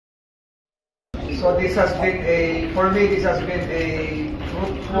So this has been for me, this has been a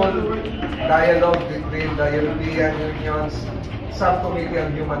fruitful dialogue between the European Union's Subcommittee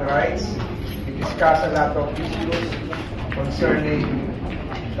on Human Rights. We discussed a lot of issues concerning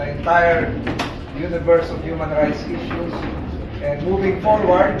the entire universe of human rights issues. And moving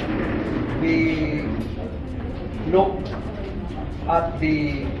forward, we look at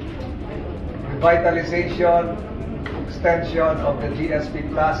the revitalization, extension of the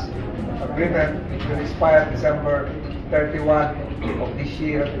GSP Plus agreement, which will expire December 31 of this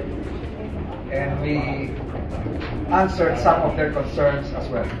year. And we answered some of their concerns as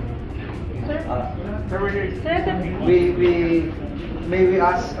well. May we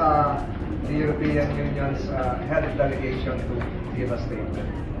ask the European Union's head of delegation to give a statement.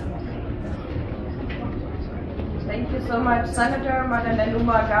 Thank you so much, Senator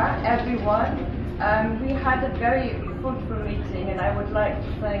Madanalumaga, everyone. We had a very fruitful meeting, and I would like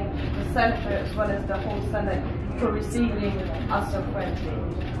to thank the Senator as well as the whole Senate for receiving us so friendly.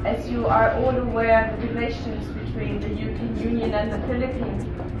 As you are all aware, the relations between the European Union and the Philippines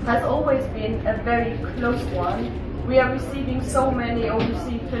has always been a very close one. We are receiving so many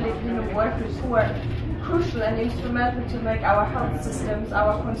overseas Filipino workers who are crucial and instrumental to make our health systems,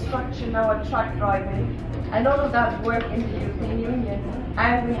 our construction, our truck driving, and all of that work in the European Union.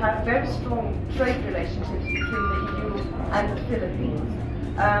 And we have very strong trade relationships between the EU and the Philippines.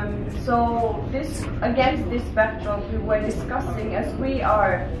 So against this backdrop, we were discussing, as we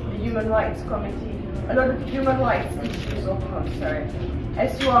are the Human Rights Committee, a lot of human rights issues of concern.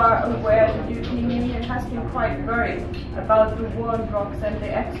 As you are aware, the European Union has been quite worried about the war on drugs and the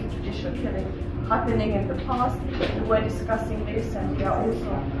extrajudicial killing happening in the past. We were discussing this, and we are also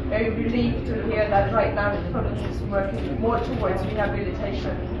very relieved to hear that right now the Philippines is working more towards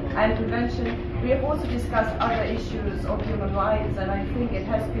rehabilitation and prevention. We have also discussed other issues of human rights, and I think it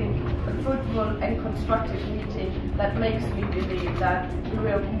has been a fruitful and constructive meeting that makes me believe that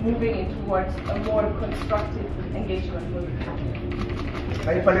we are moving towards a more constructive engagement with the Philippines.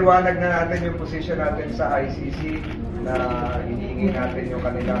 Naipaliwanag na natin yung position natin sa ICC na hinihingi natin yung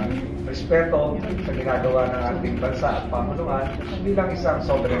kanilang respeto sa ginagawa ng ating bansa at pamuluan bilang isang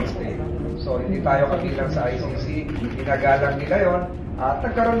sovereign state. So hindi tayo kabilang sa ICC, ginagalang nila yon. At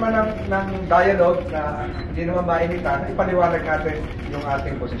nagkaroon man ng dialogue na hindi naman mainitan, ipaliwanag natin yung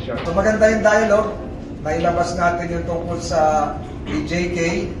ating posisyon. So maganda yung dialogue, nailabas natin yung tungkol sa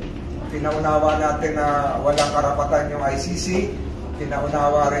PJK, pinaunawa natin na walang karapatan yung ICC,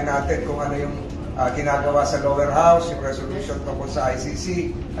 pinaunawa rin natin kung ano yung ginagawa sa lower house, yung resolution tungkol sa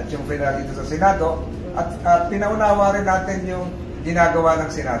ICC at yung final dito sa Senado, at pinaunawa rin natin yung ginagawa ng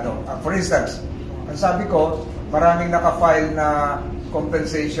Senado. For instance, ang sabi ko, maraming naka-file na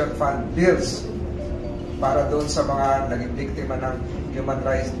compensation fund bills para doon sa mga naging biktima ng human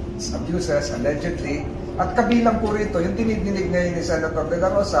rights abuses allegedly, at kabilang po rito yung tinidinig ngayon ni Senator De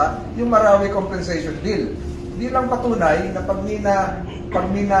La Rosa, yung Marawi compensation bill. Bilang patunay na pag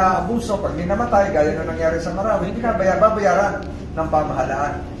may naabuso, pag may namatay, gaya na nangyari sa Marawi, babayaran ng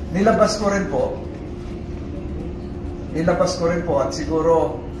pamahalaan. Nilabas ko rin po at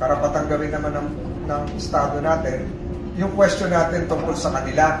siguro karapatang gawin naman ng Estado natin, yung question natin tungkol sa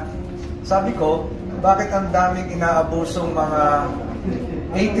kanila. Sabi ko, bakit ang daming inaabusong mga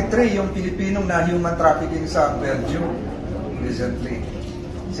 83 yung Pilipinong na human trafficking sa Belgium recently?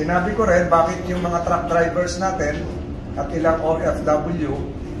 Sinabi ko rin, bakit yung mga truck drivers natin at ilang OFW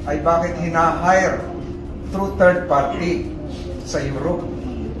ay bakit hina-hire through third party sa Europe?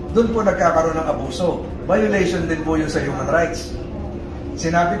 Doon po nagkakaroon ng abuso. Violation din po yun sa human rights.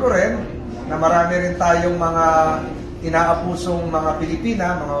 Sinabi ko rin na marami rin tayong mga inaapusong mga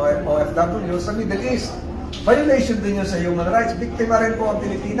Pilipina, mga OFW sa Middle East. Violation din yun sa human rights. Biktima rin po ang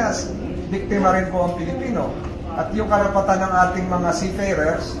Pilipinas. Biktima rin po ang Pilipino. At yung karapatan ng ating mga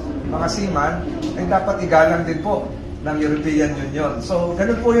seafarers, mga seaman, ay dapat igalang din po ng European Union. So,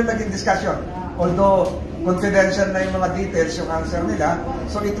 ganun po yung naging discussion. Although, confidential na yung mga details, yung answer nila.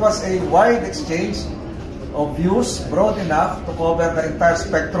 So, it was a wide exchange of views, broad enough to cover the entire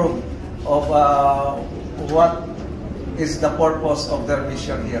spectrum of what is the purpose of their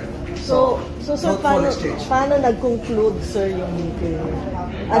mission here. So sir, paano nag-conclude, sir, yung meeting?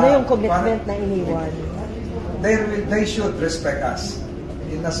 Ano yung commitment na iniwan? They should respect us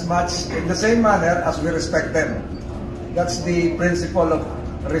in the same manner as we respect them. That's the principle of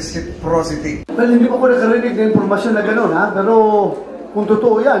reciprocity. Well, hindi ko nakarinig na impormasyon na gano'n, ha? Pero kung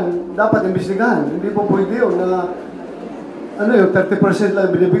totoo yan, dapat imbestigahan. Hindi po pwede yun na 30% lang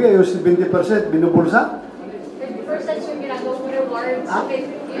binibigay, yung 70% binubulsa. 30% sir, ginagawa mo rewards.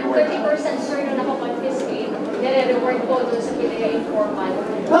 Yung 30% sir na nakakonfiscate, nire-reward po doon sa PILIPINAS informal.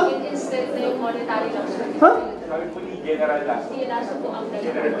 Instead na yung monetary lang, sir. Ha? Sabi po ni General Lasso. SENADO po ang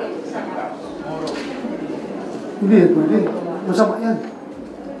nagbibigay sa Hindi yan pwede. Masama yan.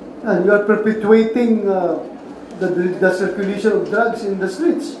 You are perpetuating the circulation of drugs in the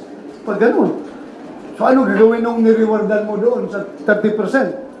streets. Pag ganun. So ano gagawin nung nirewardan mo doon sa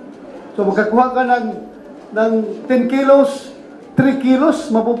 30%? So magkakuha ka ng 10 kilos, 3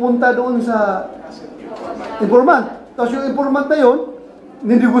 kilos, mapupunta doon sa informant. Tapos yung informant na yun,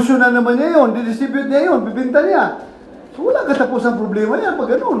 ninegosyo na naman niya yun, didistribute niya yun, bibinta niya. So wala katapos ang problema yan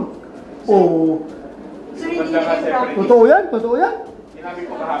pag ganun. Oh. Totoo yan? Totoo yan? Sinabi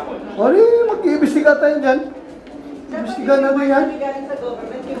ko kahapon. O di, mag-iimbestiga tayo dyan. Imbestiga natin yan. Galing sa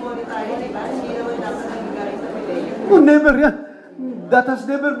government yung monetary, di ba? Hindi naman dapat galing sa PILIPINAS. Oh, never yan. That has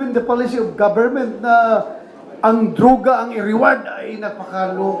never been the policy of government na ang droga, ang i-reward ay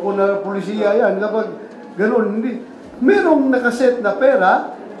napakaloko na polisiya yan. Kapag ganun, hindi. Merong nakaset na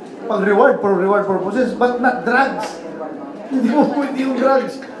pera pang reward for reward purposes, but not drugs. Hindi mo pwede yung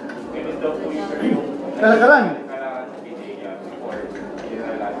drugs. Ganito po yung Kalakaran.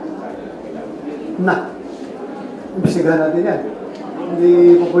 Na. Imbestigahan natin yan.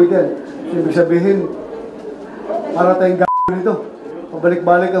 Hindi po pwede yan. So, ibig sabihin, para tayong dito.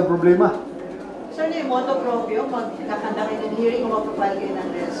 Pabalik-balik ang problema. Sir, yung moto proprio, magkakanda kayo ng hearing o magpapal kayo ng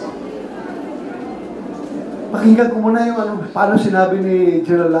reso? Pakinggan ko muna yung ano, paano sinabi ni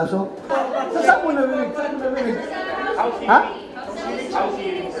General Lasso. Saan mo narinig? Saan mo narinig? Ha? House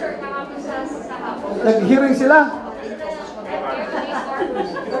hearing, sir, kahapon sa hapon. Nag-hearing sila?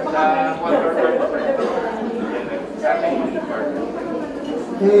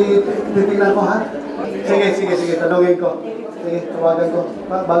 Titignan ko ha? Sige, tanongin ko. Sige, tawagan ko.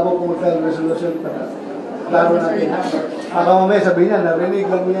 Bago ko mag-file resolution para klaro natin. Baka mamaya sabihin niya, narinig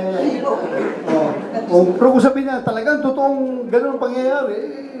lang niya yan. Pero kung sabihin niya, talagang totoong ganun pangyayari,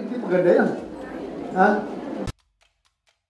 hindi maganda yan. Ha?